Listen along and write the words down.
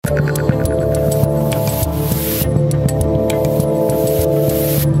Hello,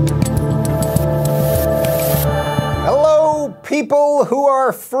 people who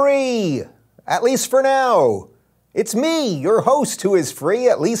are free, at least for now. It's me, your host, who is free,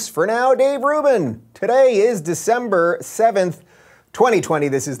 at least for now, Dave Rubin. Today is December 7th, 2020.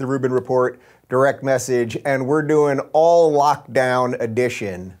 This is the Rubin Report Direct Message, and we're doing all lockdown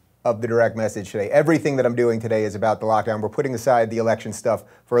edition of the direct message today. Everything that I'm doing today is about the lockdown. We're putting aside the election stuff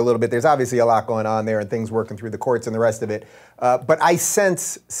for a little bit. There's obviously a lot going on there and things working through the courts and the rest of it. But I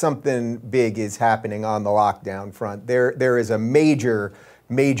sense something big is happening on the lockdown front. There is a major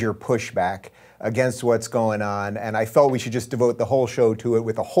pushback against what's going on, and I felt we should just devote the whole show to it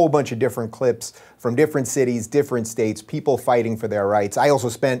with a whole bunch of different clips from different cities, different states, people fighting for their rights. I also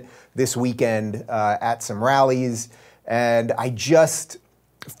spent this weekend at some rallies, and I just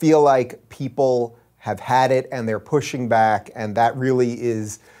feel like people have had it and they're pushing back, and that really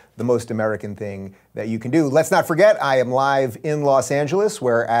is the most American thing that you can do. Let's not forget, I am live in Los Angeles,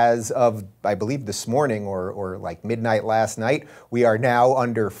 where as of, I believe, this morning or like midnight last night, we are now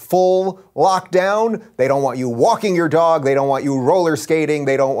under full lockdown. They don't want you walking your dog. They don't want you roller skating.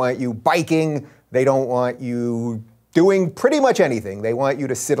 They don't want you biking. They don't want you doing pretty much anything. They want you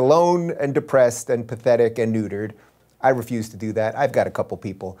to sit alone and depressed and pathetic and neutered. I refuse to do that. I've got a couple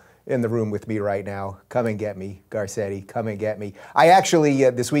people in the room with me right now. Come and get me, Garcetti, come and get me. I actually,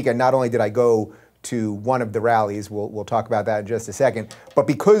 this weekend, not only did I go to one of the rallies, we'll talk about that in just a second, but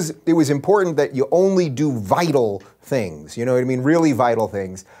because it was important that you only do vital things, you know what I mean, really vital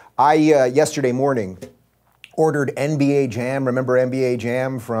things. I, yesterday morning, ordered NBA Jam. Remember NBA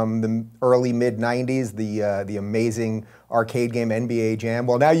Jam from the early mid-90s, the amazing arcade game NBA Jam?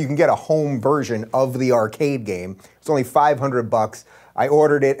 Well, now you can get a home version of the arcade game. It's only $500. I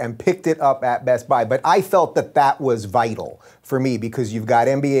ordered it and picked it up at Best Buy, but I felt that was vital for me because you've got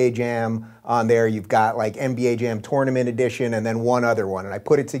NBA Jam on there, you've got like NBA Jam Tournament Edition, and then one other one. And I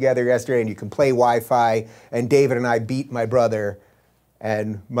put it together yesterday, and you can play Wi-Fi, and David and I beat my brother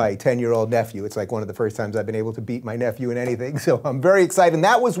and my 10-year-old nephew. It's like one of the first times I've been able to beat my nephew in anything, so I'm very excited. And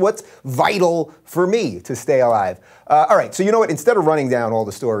that was what's vital for me to stay alive. All right, so you know what? Instead of running down all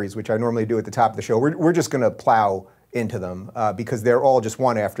the stories, which I normally do at the top of the show, we're just going to plow into them because they're all just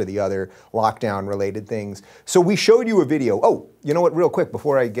one after the other, lockdown-related things. So we showed you a video. Oh, you know what, real quick,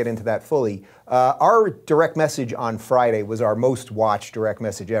 before I get into that fully, our direct message on Friday was our most watched direct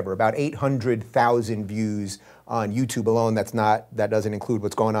message ever, about 800,000 views on YouTube alone. That doesn't include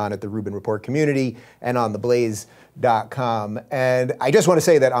what's going on at the Rubin Report community and on theblaze.com. And I just want to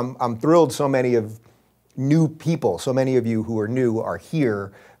say that I'm thrilled so many of new people, so many of you who are new are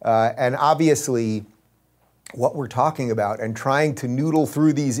here. And obviously, what we're talking about and trying to noodle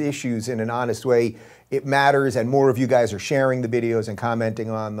through these issues in an honest way, it matters, and more of you guys are sharing the videos and commenting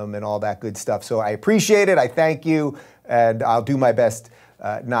on them and all that good stuff. So I appreciate it, I thank you, and I'll do my best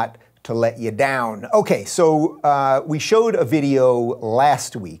not to let you down. Okay, so we showed a video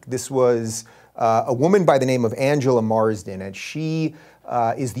last week. This was a woman by the name of Angela Marsden, and she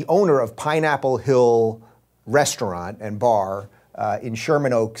is the owner of Pineapple Hill Restaurant and Bar in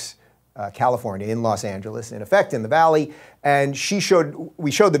Sherman Oaks, California, in Los Angeles, in effect, in the Valley. And we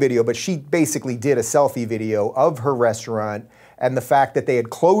showed the video, but she basically did a selfie video of her restaurant and the fact that they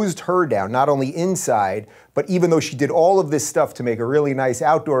had closed her down, not only inside, but even though she did all of this stuff to make a really nice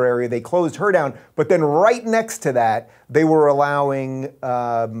outdoor area, they closed her down. But then right next to that, they were allowing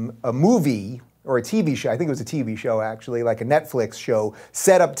a movie or a TV show, I think it was a TV show actually, like a Netflix show,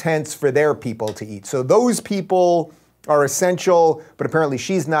 set up tents for their people to eat. So those people are essential, but apparently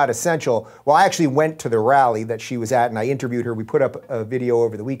she's not essential. Well, I actually went to the rally that she was at, and I interviewed her. We put up a video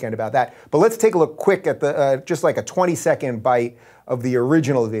over the weekend about that. But let's take a look quick at the just like a 20-second bite of the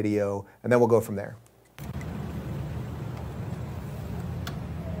original video, and then we'll go from there.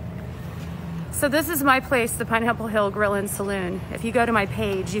 So this is my place, the Pineapple Hill Grill and Saloon. If you go to my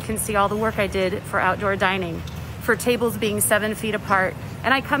page, you can see all the work I did for outdoor dining, for tables being 7 feet apart.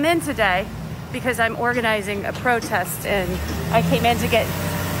 And I come in today because I'm organizing a protest, and I came in to get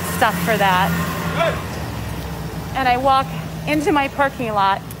stuff for that. Good. And I walk into my parking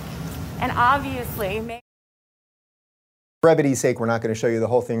lot, and obviously, for brevity's sake, we're not going to show you the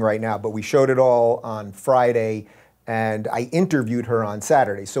whole thing right now, but we showed it all on Friday, and I interviewed her on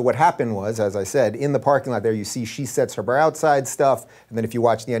Saturday. So what happened was, as I said, in the parking lot there, you see she sets her outside stuff, and then if you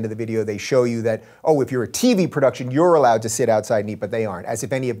watch the end of the video, they show you that, oh, if you're a TV production, you're allowed to sit outside and eat, but they aren't. As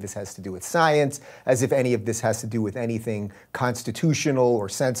if any of this has to do with science, as if any of this has to do with anything constitutional or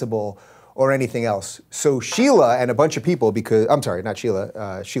sensible or anything else. So Sheila and a bunch of people, because, I'm sorry, not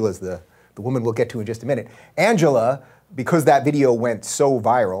Sheila, Sheila's the woman we'll get to in just a minute. Angela because that video went so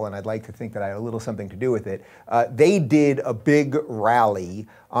viral, and I'd like to think that I had a little something to do with it, they did a big rally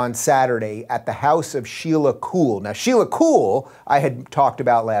on Saturday at the house of Sheila Kuehl. Now, Sheila Kuehl I had talked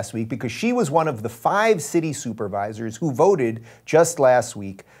about last week because she was one of the 5 city supervisors who voted just last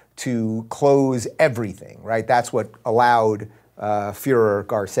week to close everything, right? That's what allowed Führer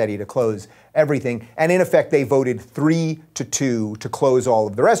Garcetti to close everything. And in effect, they voted 3-2 to close all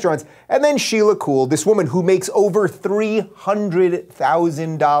of the restaurants. And then Sheila Kuehl, this woman who makes over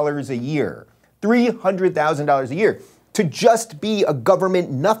 $300,000 a year, $300,000 a year, to just be a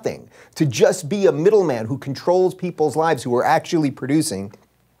government nothing, to just be a middleman who controls people's lives who are actually producing,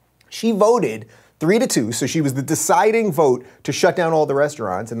 she voted 3-2, so she was the deciding vote to shut down all the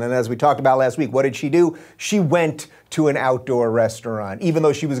restaurants. And then as we talked about last week, what did she do? She went to an outdoor restaurant, even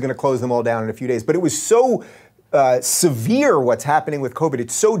though she was going to close them all down in a few days. But it was so severe what's happening with COVID.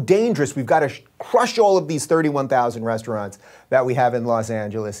 It's so dangerous. We've got to crush all of these 31,000 restaurants that we have in Los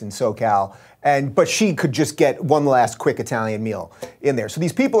Angeles and SoCal. But she could just get one last quick Italian meal in there. So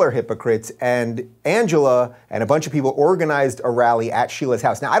these people are hypocrites, and Angela and a bunch of people organized a rally at Sheila's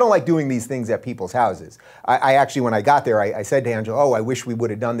house. Now, I don't like doing these things at people's houses. I actually, when I got there, I said to Angela, oh, I wish we would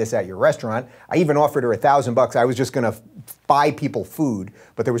have done this at your restaurant. I even offered her $1,000. I was just going to buy people food,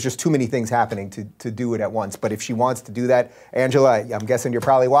 but there was just too many things happening to do it at once. But if she wants to do that, Angela, I'm guessing you're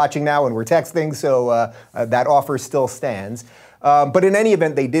probably watching now and we're texting, so that offer still stands. But in any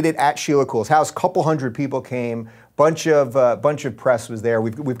event, they did it at Sheila Kuehl's house. Couple hundred people came. Bunch of press was there.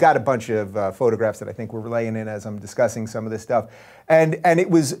 We've got a bunch of photographs that I think we're laying in as I'm discussing some of this stuff. And it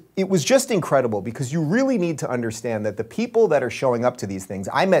was just incredible because you really need to understand that the people that are showing up to these things,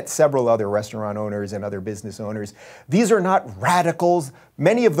 I met several other restaurant owners and other business owners. These are not radicals.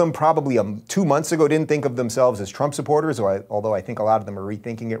 Many of them probably 2 months ago didn't think of themselves as Trump supporters, although I think a lot of them are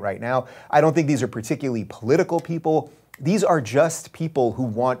rethinking it right now. I don't think these are particularly political people. These are just people who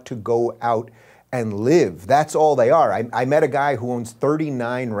want to go out and live. That's all they are. I met a guy who owns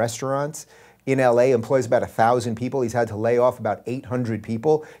 39 restaurants in LA, employs about 1,000 people. He's had to lay off about 800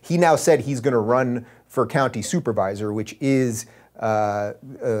 people. He now said he's going to run for county supervisor, which is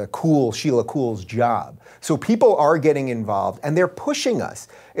Sheila Kuehl's job. So people are getting involved and they're pushing us.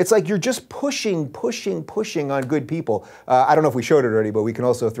 It's like you're just pushing on good people. I don't know if we showed it already, but we can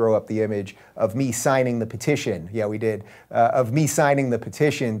also throw up the image of me signing the petition. Yeah, we did. Of me signing the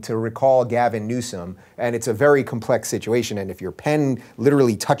petition to recall Gavin Newsom. And it's a very complex situation. And if your pen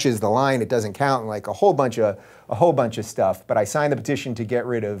literally touches the line, it doesn't count, and like a whole bunch of stuff. But I signed the petition to get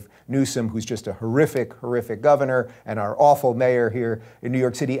rid of Newsom, who's just a horrific governor, and our awful mayor here in New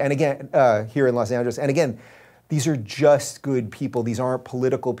York City, and again, here in Los Angeles. And again, these are just good people. These aren't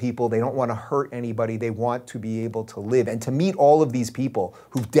political people. They don't want to hurt anybody. They want to be able to live. And to meet all of these people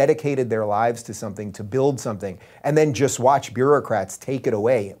who've dedicated their lives to something, to build something, and then just watch bureaucrats take it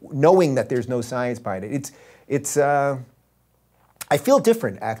away, knowing that there's no science behind it. I feel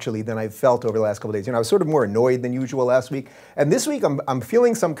different, actually, than I've felt over the last couple of days. I was sort of more annoyed than usual last week. And this week, I'm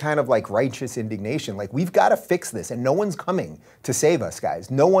feeling some kind of like righteous indignation. Like, we've got to fix this. And no one's coming to save us, guys.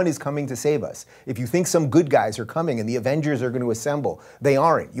 No one is coming to save us. If you think some good guys are coming and the Avengers are going to assemble, they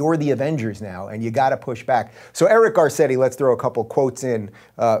aren't. You're the Avengers now, and you got to push back. So Eric Garcetti, let's throw a couple quotes in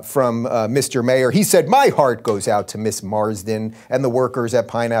from Mr. Mayor. He said, "My heart goes out to Miss Marsden and the workers at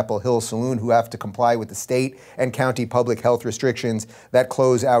Pineapple Hill Saloon who have to comply with the state and county public health restrictions that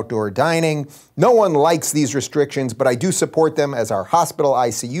close outdoor dining. No one likes these restrictions, but I do support them as our hospital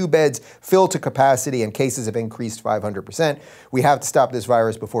ICU beds fill to capacity and cases have increased 500%. We have to stop this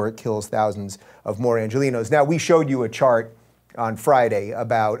virus before it kills thousands of more Angelenos." Now, we showed you a chart on Friday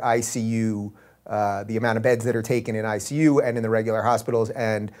about ICU, the amount of beds that are taken in ICU and in the regular hospitals.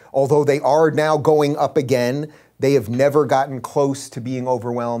 And although they are now going up again, they have never gotten close to being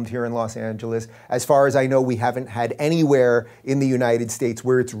overwhelmed here in Los Angeles. As far as I know, we haven't had anywhere in the United States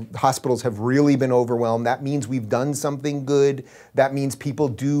where hospitals have really been overwhelmed. That means we've done something good. That means people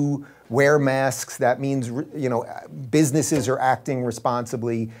do wear masks. That means, businesses are acting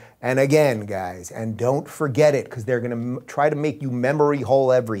responsibly. And again, guys, and don't forget it, because they're going to try to make you memory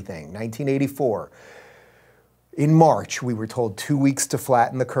hole everything. 1984. In March, we were told 2 weeks to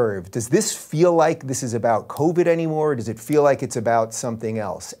flatten the curve. Does this feel like this is about COVID anymore? Does it feel like it's about something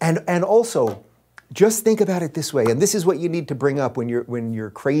else? And also, just think about it this way, and this is what you need to bring up when your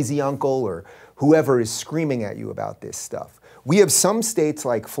crazy uncle or whoever is screaming at you about this stuff. We have some states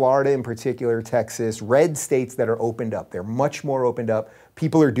like Florida in particular, Texas, red states that are opened up. They're much more opened up.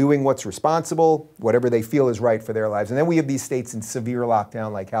 People are doing what's responsible, whatever they feel is right for their lives. And then we have these states in severe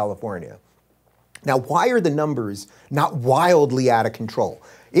lockdown like California. Now, why are the numbers not wildly out of control?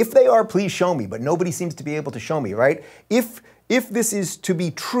 If they are, please show me, but nobody seems to be able to show me, right? If this is to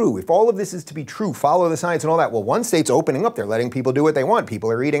be true, if all of this is to be true, follow the science and all that, well, one state's opening up, they're letting people do what they want.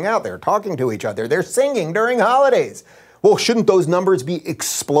 People are eating out, they're talking to each other, they're singing during holidays. Well, shouldn't those numbers be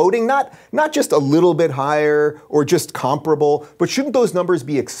exploding? Not just a little bit higher or just comparable, but shouldn't those numbers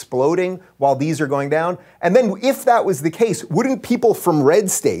be exploding while these are going down? And then if that was the case, wouldn't people from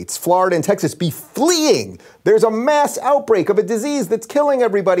red states, Florida and Texas, be fleeing? There's a mass outbreak of a disease that's killing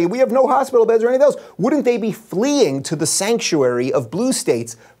everybody. We have no hospital beds or anything else. Wouldn't they be fleeing to the sanctuary of blue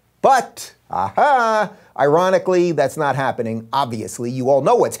states? But, ironically, that's not happening. Obviously, you all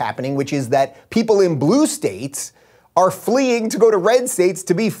know what's happening, which is that people in blue states are fleeing to go to red states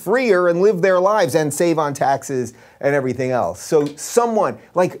to be freer and live their lives and save on taxes and everything else. So someone,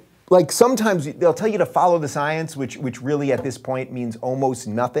 like sometimes they'll tell you to follow the science, which really at this point means almost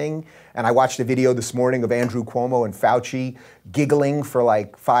nothing. And I watched a video this morning of Andrew Cuomo and Fauci giggling for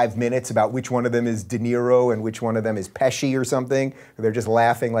like 5 minutes about which one of them is De Niro and which one of them is Pesci or something. They're just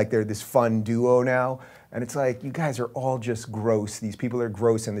laughing like they're this fun duo now. And it's like, you guys are all just gross. These people are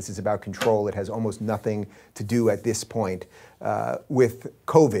gross, and this is about control. It has almost nothing to do at this point with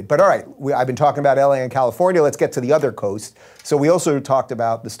COVID. But all right, I've been talking about LA and California. Let's get to the other coast. So we also talked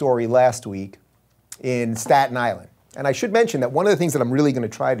about the story last week in Staten Island. And I should mention that one of the things that I'm really going to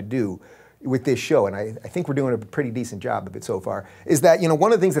try to do with this show, and I think we're doing a pretty decent job of it so far, is that,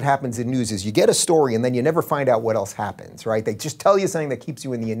 one of the things that happens in news is you get a story and then you never find out what else happens, right? They just tell you something that keeps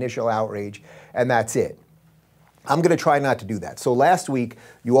you in the initial outrage, and that's it. I'm going to try not to do that. So last week,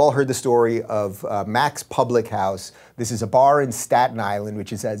 you all heard the story of Mac's Public House. This is a bar in Staten Island,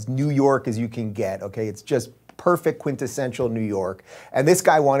 which is as New York as you can get, okay? It's just perfect quintessential New York. And this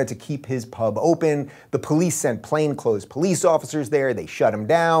guy wanted to keep his pub open. The police sent plainclothes police officers there. They shut him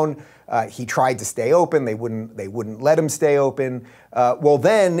down. He tried to stay open. They wouldn't let him stay open. Well,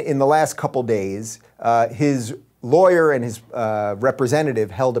 then in the last couple days, his lawyer and his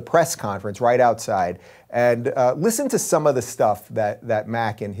representative held a press conference right outside. And listen to some of the stuff that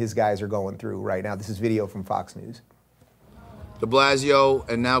Mac and his guys are going through right now. This is video from Fox News. De Blasio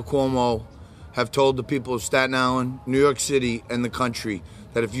and now Cuomo have told the people of Staten Island, New York City, and the country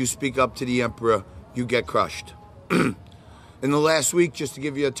that if you speak up to the emperor, you get crushed. In the last week, just to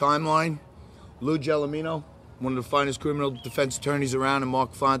give you a timeline, Lou Gelomino, one of the finest criminal defense attorneys around, and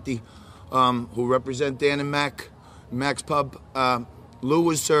Mark Fonte, who represent Dan and Mac's Pub, Lou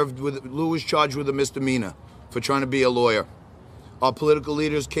was charged with a misdemeanor for trying to be a lawyer. Our political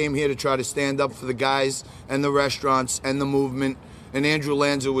leaders came here to try to stand up for the guys and the restaurants and the movement, and Andrew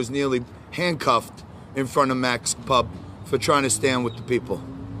Lanza was nearly handcuffed in front of Mac's Pub for trying to stand with the people.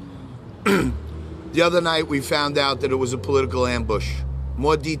 The other night we found out that it was a political ambush.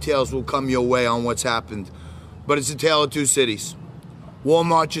 More details will come your way on what's happened, but it's a tale of two cities.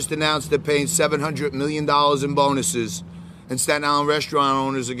 Walmart just announced they're paying $700 million in bonuses, and Staten Island restaurant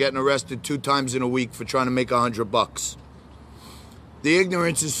owners are getting arrested 2 times in a week for trying to make $100. The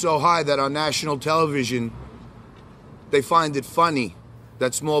ignorance is so high that on national television, they find it funny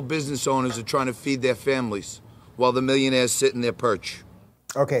that small business owners are trying to feed their families while the millionaires sit in their perch.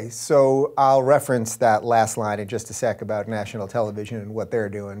 Okay, so I'll reference that last line in just a sec about national television and what they're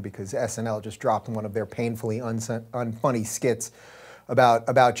doing, because SNL just dropped one of their painfully unfunny skits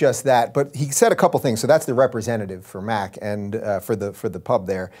about just that. But he said a couple things. So that's the representative for Mac and for the pub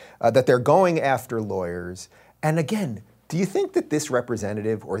there, that they're going after lawyers. And again, do you think that this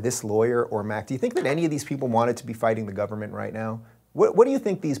representative or this lawyer or Mac, do you think that any of these people wanted to be fighting the government right now? What do you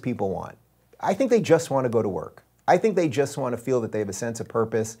think these people want? I think they just want to go to work. I think they just want to feel that they have a sense of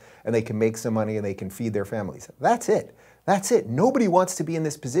purpose and they can make some money and they can feed their families. That's it. That's it. Nobody wants to be in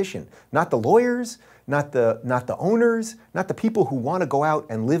this position. Not the lawyers, not the owners, not the people who want to go out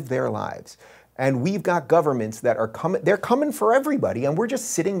and live their lives. And we've got governments that are coming, they're coming for everybody, and we're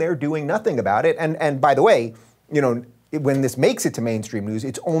just sitting there doing nothing about it. And by the way, when this makes it to mainstream news,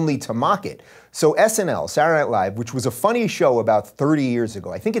 it's only to mock it. So SNL, Saturday Night Live, which was a funny show about 30 years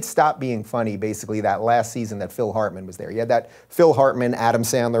ago, I think it stopped being funny basically that last season that Phil Hartman was there. You had that Phil Hartman, Adam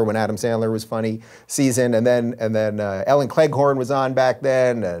Sandler, when Adam Sandler was funny season, and then Ellen Cleghorn was on back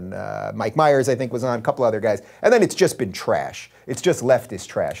then, and Mike Myers, I think, was on, a couple other guys. And then it's just been trash. It's just leftist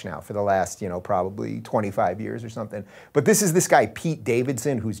trash now for the last, probably 25 years or something. But this is this guy, Pete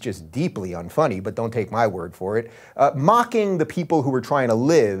Davidson, who's just deeply unfunny, but don't take my word for it, mocking the people who are trying to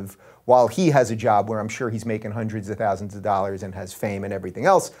live while he has a job where I'm sure he's making hundreds of thousands of dollars and has fame and everything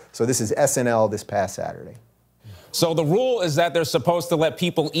else. So this is SNL this past Saturday. So the rule is that they're supposed to let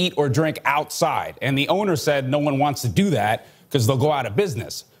people eat or drink outside. And the owner said no one wants to do that because they'll go out of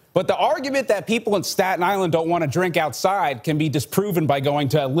business. But the argument that people in Staten Island don't want to drink outside can be disproven by going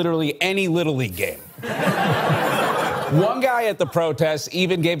to literally any Little League game. One guy at the protest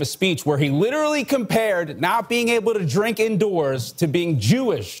even gave a speech where he literally compared not being able to drink indoors to being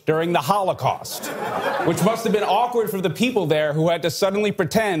Jewish during the Holocaust, which must have been awkward for the people there who had to suddenly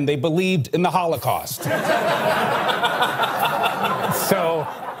pretend they believed in the Holocaust. So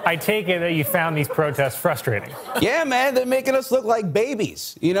I take it that you found these protests frustrating. Yeah, man, they're making us look like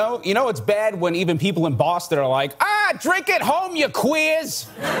babies. You know it's bad when even people in Boston are like, drink at home, you queers.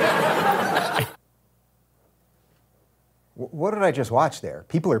 What did I just watch there?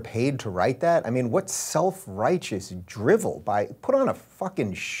 People are paid to write that? I mean, what self-righteous drivel put on a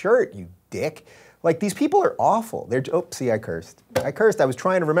fucking shirt, you dick. Like, these people are awful. See, I cursed. I was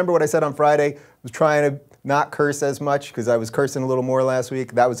trying to remember what I said on Friday. I was trying to not curse as much because I was cursing a little more last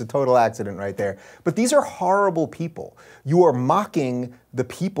week. That was a total accident right there. But these are horrible people. You are mocking the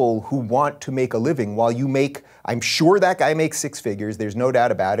people who want to make a living while you make, I'm sure that guy makes six figures. There's no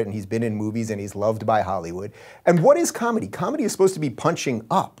doubt about it. And he's been in movies and he's loved by Hollywood. And what is comedy? Comedy is supposed to be punching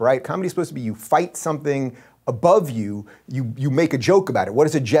up, right? Comedy is supposed to be you fight something above you, you make a joke about it. What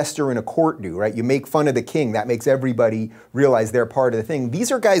does a jester in a court do, right? You make fun of the king. That makes everybody realize they're part of the thing.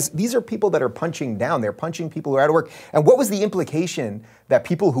 These are people that are punching down. They're punching people who are out of work. And what was the implication that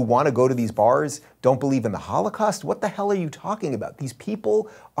people who want to go to these bars don't believe in the Holocaust? What the hell are you talking about? These people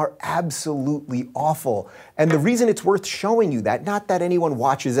are absolutely awful. And the reason it's worth showing you that, not that anyone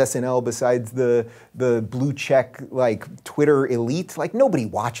watches SNL besides the blue check, like, Twitter elite, like, nobody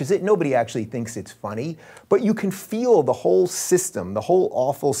watches it, nobody actually thinks it's funny, but you can feel the whole system, the whole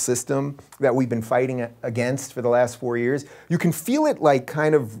awful system that we've been fighting against for the last 4 years, you can feel it, like,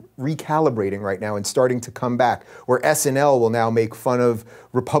 kind of recalibrating right now and starting to come back, where SNL will now make fun of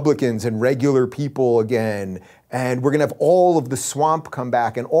Republicans and regular people again, and we're going to have all of the swamp come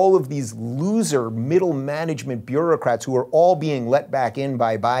back and all of these loser middle management bureaucrats who are all being let back in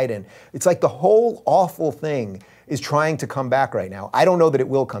by Biden. It's like the whole awful thing is trying to come back right now. I don't know that it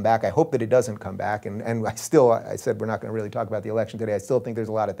will come back. I hope that it doesn't come back. And I said we're not going to really talk about the election today. I still think there's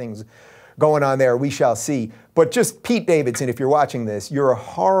a lot of things going on there. We shall see. But just Pete Davidson, if you're watching this, you're a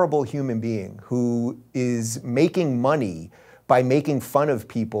horrible human being who is making money by making fun of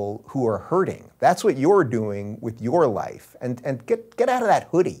people who are hurting. That's what you're doing with your life. And get out of that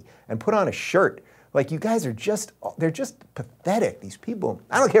hoodie and put on a shirt. Like, you guys are they're just pathetic. These people,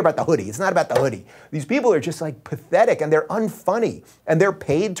 I don't care about the hoodie. It's not about the hoodie. These people are just, like, pathetic, and they're unfunny. And they're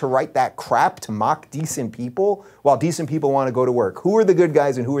paid to write that crap to mock decent people while decent people want to go to work. Who are the good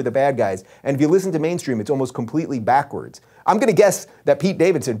guys and who are the bad guys? And if you listen to mainstream, it's almost completely backwards. I'm going to guess that Pete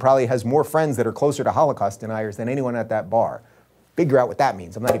Davidson probably has more friends that are closer to Holocaust deniers than anyone at that bar. Figure out what that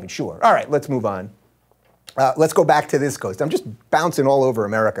means. I'm not even sure. All right, let's move on. Let's go back to this coast. I'm just bouncing all over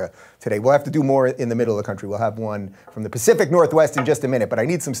America today. We'll have to do more in the middle of the country. We'll have one from the Pacific Northwest in just a minute, but I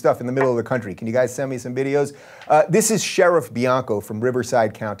need some stuff in the middle of the country. Can you guys send me some videos? This is Sheriff Bianco from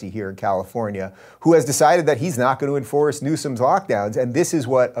Riverside County here in California, who has decided that he's not going to enforce Newsom's lockdowns, and this is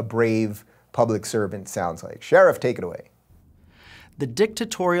what a brave public servant sounds like. Sheriff, take it away. The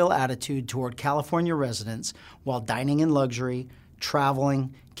dictatorial attitude toward California residents while dining in luxury,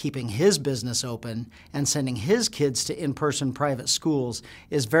 traveling, keeping his business open, and sending his kids to in-person private schools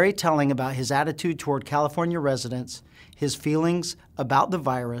is very telling about his attitude toward California residents, his feelings about the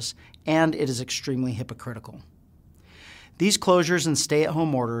virus, and it is extremely hypocritical. These closures and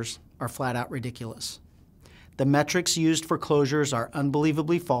stay-at-home orders are flat out ridiculous. The metrics used for closures are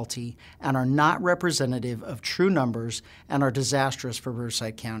unbelievably faulty and are not representative of true numbers and are disastrous for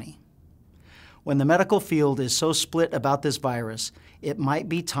Riverside County. When the medical field is so split about this virus, it might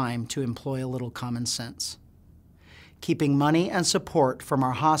be time to employ a little common sense. Keeping money and support from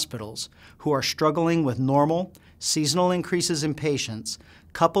our hospitals, who are struggling with normal, seasonal increases in patients,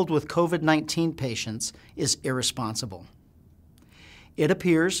 coupled with COVID-19 patients, is irresponsible. It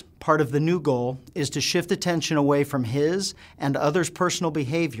appears part of the new goal is to shift attention away from his and others' personal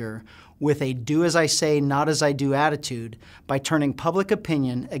behavior with a do as I say, not as I do attitude by turning public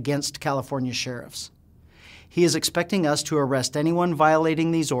opinion against California sheriffs. He is expecting us to arrest anyone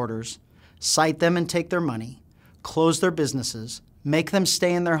violating these orders, cite them and take their money, close their businesses, make them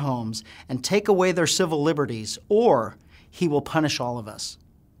stay in their homes, and take away their civil liberties, or he will punish all of us.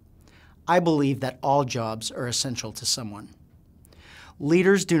 I believe that all jobs are essential to someone.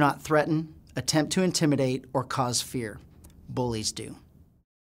 Leaders do not threaten, attempt to intimidate, or cause fear. Bullies do.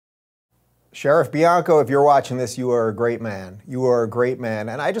 Sheriff Bianco, if you're watching this, you are a great man. You are a great man.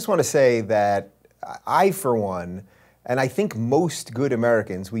 And I just want to say that I, for one, And I think most good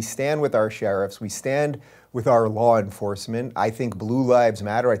Americans, we stand with our sheriffs, we stand with our law enforcement. I think blue lives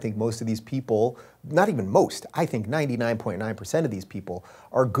matter. I think most of these people, not even most, I think 99.9% of these people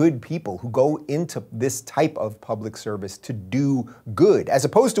are good people who go into this type of public service to do good, as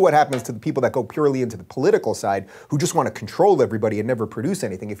opposed to what happens to the people that go purely into the political side who just want to control everybody and never produce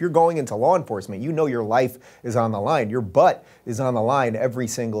anything. If you're going into law enforcement, you know your life is on the line. Your butt is on the line every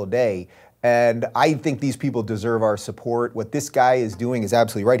single day. And I think these people deserve our support. What this guy is doing is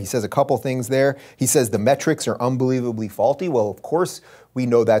absolutely right. He says a couple things there. He says the metrics are unbelievably faulty. Well, of course, we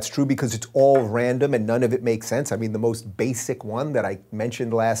know that's true because it's all random and none of it makes sense. I mean, the most basic one that I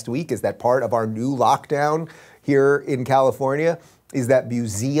mentioned last week is that part of our new lockdown here in California is that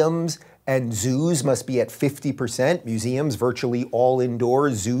museums and zoos must be at 50%. Museums virtually all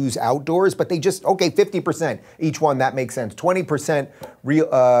indoors, zoos outdoors, but they just, okay, 50% each one, that makes sense. 20%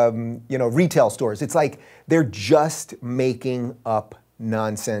 retail stores. It's like they're just making up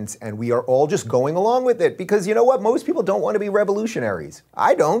nonsense and we are all just going along with it because you know what? Most people don't want to be revolutionaries.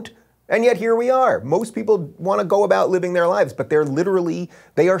 I don't. And yet here we are. Most people want to go about living their lives, but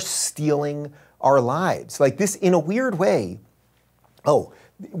they are stealing our lives. Like this in a weird way. Oh,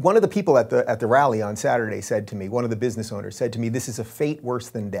 one of the people at the rally on Saturday said to me, one of the business owners said to me, this is a fate worse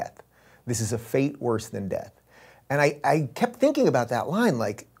than death. This is a fate worse than death. And I kept thinking about that line,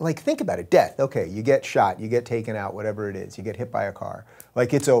 like think about it, death, okay, you get shot, you get taken out, whatever it is, you get hit by a car.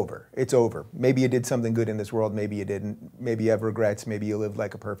 Like it's over, it's over. Maybe you did something good in this world, maybe you didn't, maybe you have regrets, maybe you lived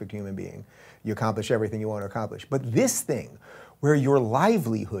like a perfect human being. You accomplish everything you want to accomplish. But this thing, where your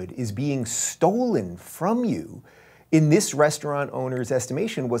livelihood is being stolen from you, in this restaurant owner's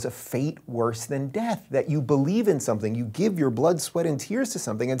estimation, was a fate worse than death, that you believe in something, you give your blood, sweat, and tears to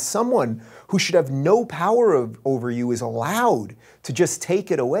something, and someone who should have no power over you is allowed to just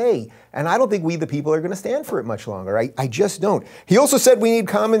take it away. And I don't think we, the people, are going to stand for it much longer. I just don't. He also said we need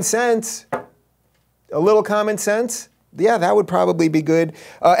common sense. A little common sense? Yeah, that would probably be good.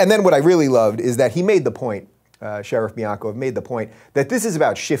 And then what I really loved is that he made the point, Sheriff Bianco made the point that this is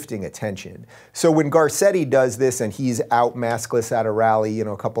about shifting attention. So when Garcetti does this and he's out maskless at a rally,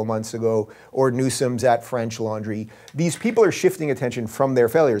 a couple months ago, or Newsom's at French Laundry, these people are shifting attention from their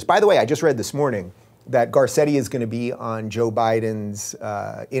failures. By the way, I just read this morning that Garcetti is going to be on Joe Biden's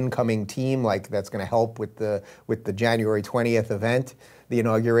incoming team, like that's going to help with the January 20th event, the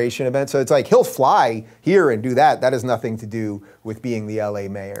inauguration event. So it's like he'll fly here and do that. That has nothing to do with being the LA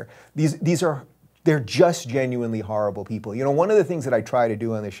mayor. They're just genuinely horrible people. One of the things that I try to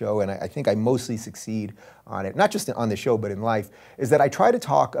do on the show, and I think I mostly succeed on it, not just on the show, but in life, is that I try to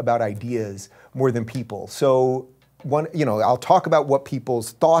talk about ideas more than people. So, I'll talk about what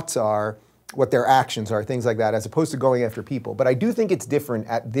people's thoughts are, what their actions are, things like that, as opposed to going after people. But I do think it's different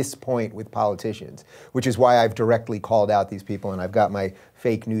at this point with politicians, which is why I've directly called out these people, and I've got my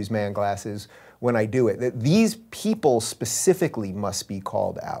fake newsman glasses when I do it. That these people specifically must be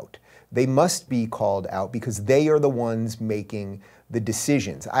called out. They must be called out because they are the ones making the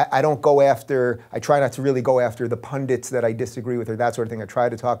decisions. I try not to really go after the pundits that I disagree with or that sort of thing. I try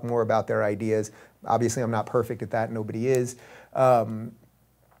to talk more about their ideas. Obviously, I'm not perfect at that. Nobody is.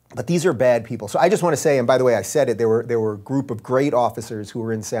 But these are bad people. So I just want to say, and by the way, I said it, there were a group of great officers who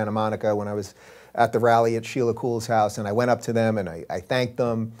were in Santa Monica when I was at the rally at Sheila Kuehl's house, and I went up to them and I thanked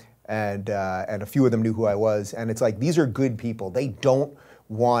them, and a few of them knew who I was. And it's like, these are good people. They don't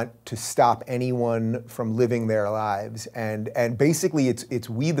want to stop anyone from living their lives. And basically it's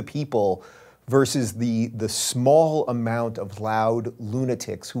we the people versus the small amount of loud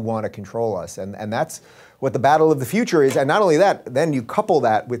lunatics who want to control us. And that's what the battle of the future is. And not only that, then you couple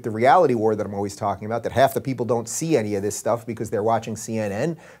that with the reality war that I'm always talking about, that half the people don't see any of this stuff because they're watching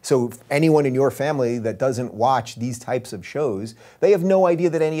CNN. So if anyone in your family that doesn't watch these types of shows, they have no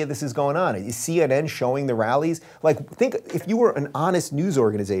idea that any of this is going on. Is CNN showing the rallies? Like, think if you were an honest news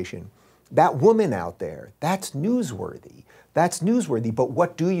organization, that woman out there, that's newsworthy. That's newsworthy, but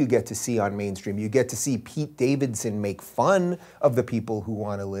what do you get to see on mainstream? You get to see Pete Davidson make fun of the people who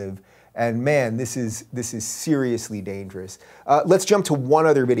want to live. And man, this is seriously dangerous. Let's jump to one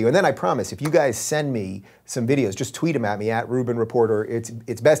other video, and then I promise, if you guys send me some videos, just tweet them at me, at Rubin Reporter.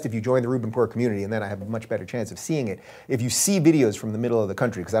 It's best if you join the Rubin Report community, and then I have a much better chance of seeing it. If you see videos from the middle of the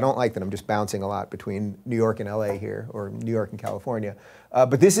country, because I don't like that I'm just bouncing a lot between New York and LA here, or New York and California.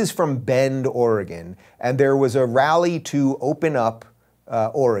 But this is from Bend, Oregon, and there was a rally to open up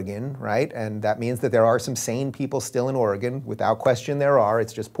Oregon, right? And that means that there are some sane people still in Oregon. Without question, there are.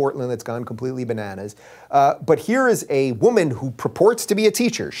 It's just Portland that's gone completely bananas. But here is a woman who purports to be a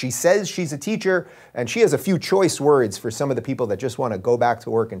teacher. She says she's a teacher, and she has a few choice words for some of the people that just want to go back to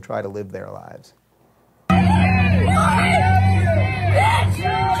work and try to live their lives. Hey!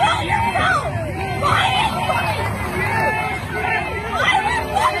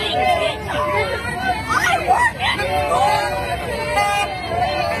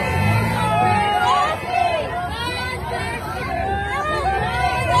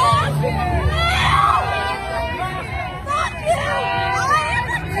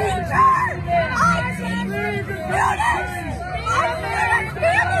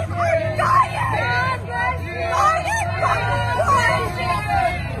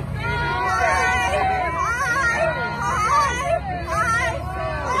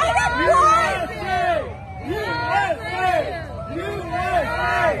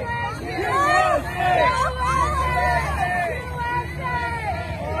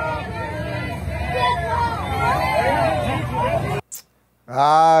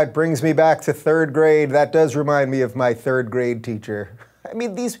 It brings me back to third grade. That does remind me of my third grade teacher. I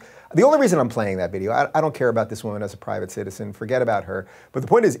mean, the only reason I'm playing that video, I don't care about this woman as a private citizen, forget about her. But the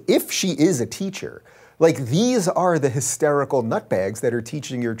point is, if she is a teacher, like, these are the hysterical nutbags that are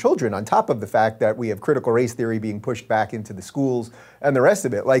teaching your children, on top of the fact that we have critical race theory being pushed back into the schools and the rest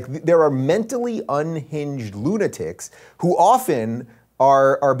of it. Like, there are mentally unhinged lunatics who often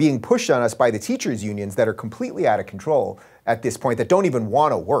are being pushed on us by the teachers' unions that are completely out of control at this point, that don't even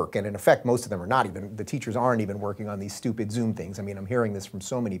want to work. And in effect, most of them are not even, the teachers aren't even working on these stupid Zoom things. I mean, I'm hearing this from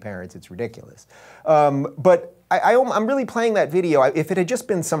so many parents, it's ridiculous. But I'm really playing that video. If it had just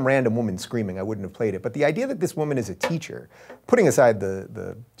been some random woman screaming, I wouldn't have played it. But the idea that this woman is a teacher, putting aside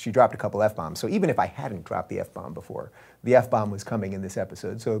she dropped a couple F-bombs. So even if I hadn't dropped the F-bomb before, the F-bomb was coming in this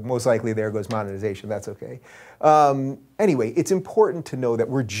episode. So most likely there goes monetization, that's okay. Anyway, it's important to know that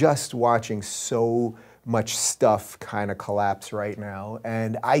we're just watching so much stuff kind of collapse right now.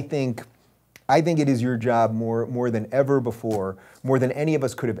 And I think it is your job more than ever before, more than any of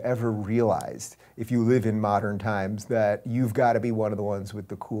us could have ever realized, if you live in modern times, that you've got to be one of the ones with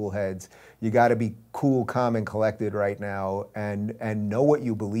the cool heads. You got to be cool, calm, and collected right now, and know what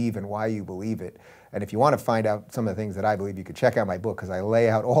you believe and why you believe it. And if you want to find out some of the things that I believe, you could check out my book, because I lay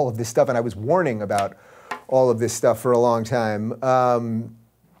out all of this stuff, and I was warning about all of this stuff for a long time.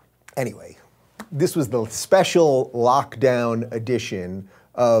 Anyway, this was the special lockdown edition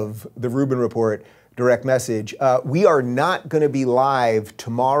of the Rubin Report Direct Message. We are not going to be live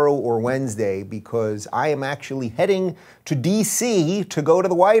tomorrow or Wednesday because I am actually heading to D.C. to go to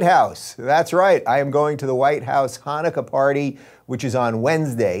the White House. That's right, I am going to the White House Hanukkah party, which is on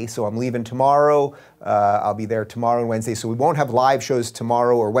Wednesday, so I'm leaving tomorrow. I'll be there tomorrow and Wednesday, so we won't have live shows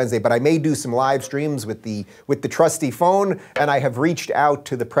tomorrow or Wednesday, but I may do some live streams with the trusty phone, and I have reached out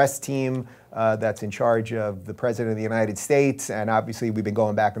to the press team that's in charge of the President of the United States, and obviously we've been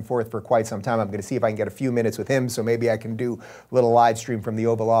going back and forth for quite some time. I'm going to see if I can get a few minutes with him, so maybe I can do a little live stream from the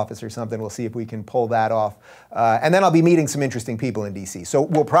Oval Office or something. We'll see if we can pull that off. And then I'll be meeting some interesting people in D.C. So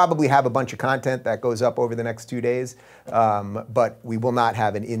we'll probably have a bunch of content that goes up over the next 2 days, but we will not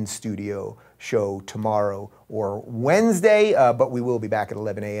have an in-studio show tomorrow or Wednesday, but we will be back at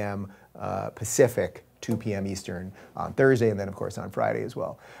 11 a.m. Pacific, 2 p.m. Eastern on Thursday, and then of course on Friday as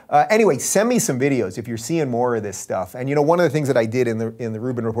well. Anyway, send me some videos if you're seeing more of this stuff. And you know, one of the things that I did in the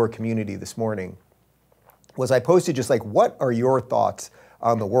Rubin Report community this morning was I posted just like, what are your thoughts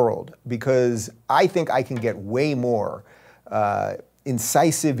on the world? Because I think I can get way more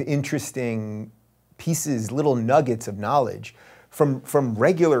incisive, interesting pieces, little nuggets of knowledge from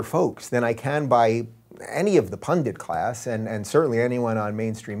regular folks than I can by any of the pundit class, and certainly anyone on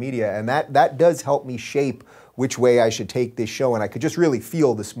mainstream media, and that does help me shape which way I should take this show. And I could just really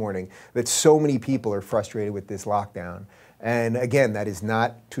feel this morning that so many people are frustrated with this lockdown. And again, that is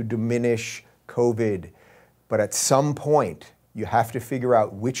not to diminish COVID, but at some point you have to figure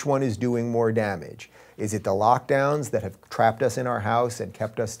out which one is doing more damage. Is it the lockdowns that have trapped us in our house and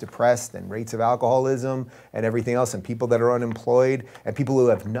kept us depressed, and rates of alcoholism and everything else, and people that are unemployed, and people who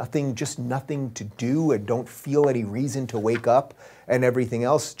have nothing, just nothing to do and don't feel any reason to wake up and everything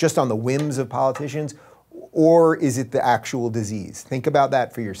else, just on the whims of politicians? Or is it the actual disease? Think about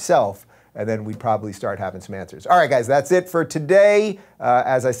that for yourself, and then we'd probably start having some answers. All right, guys, that's it for today.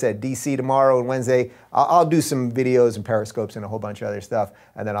 As I said, DC tomorrow and Wednesday. I'll do some videos and periscopes and a whole bunch of other stuff,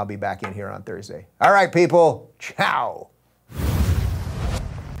 and then I'll be back in here on Thursday. All right, people, ciao.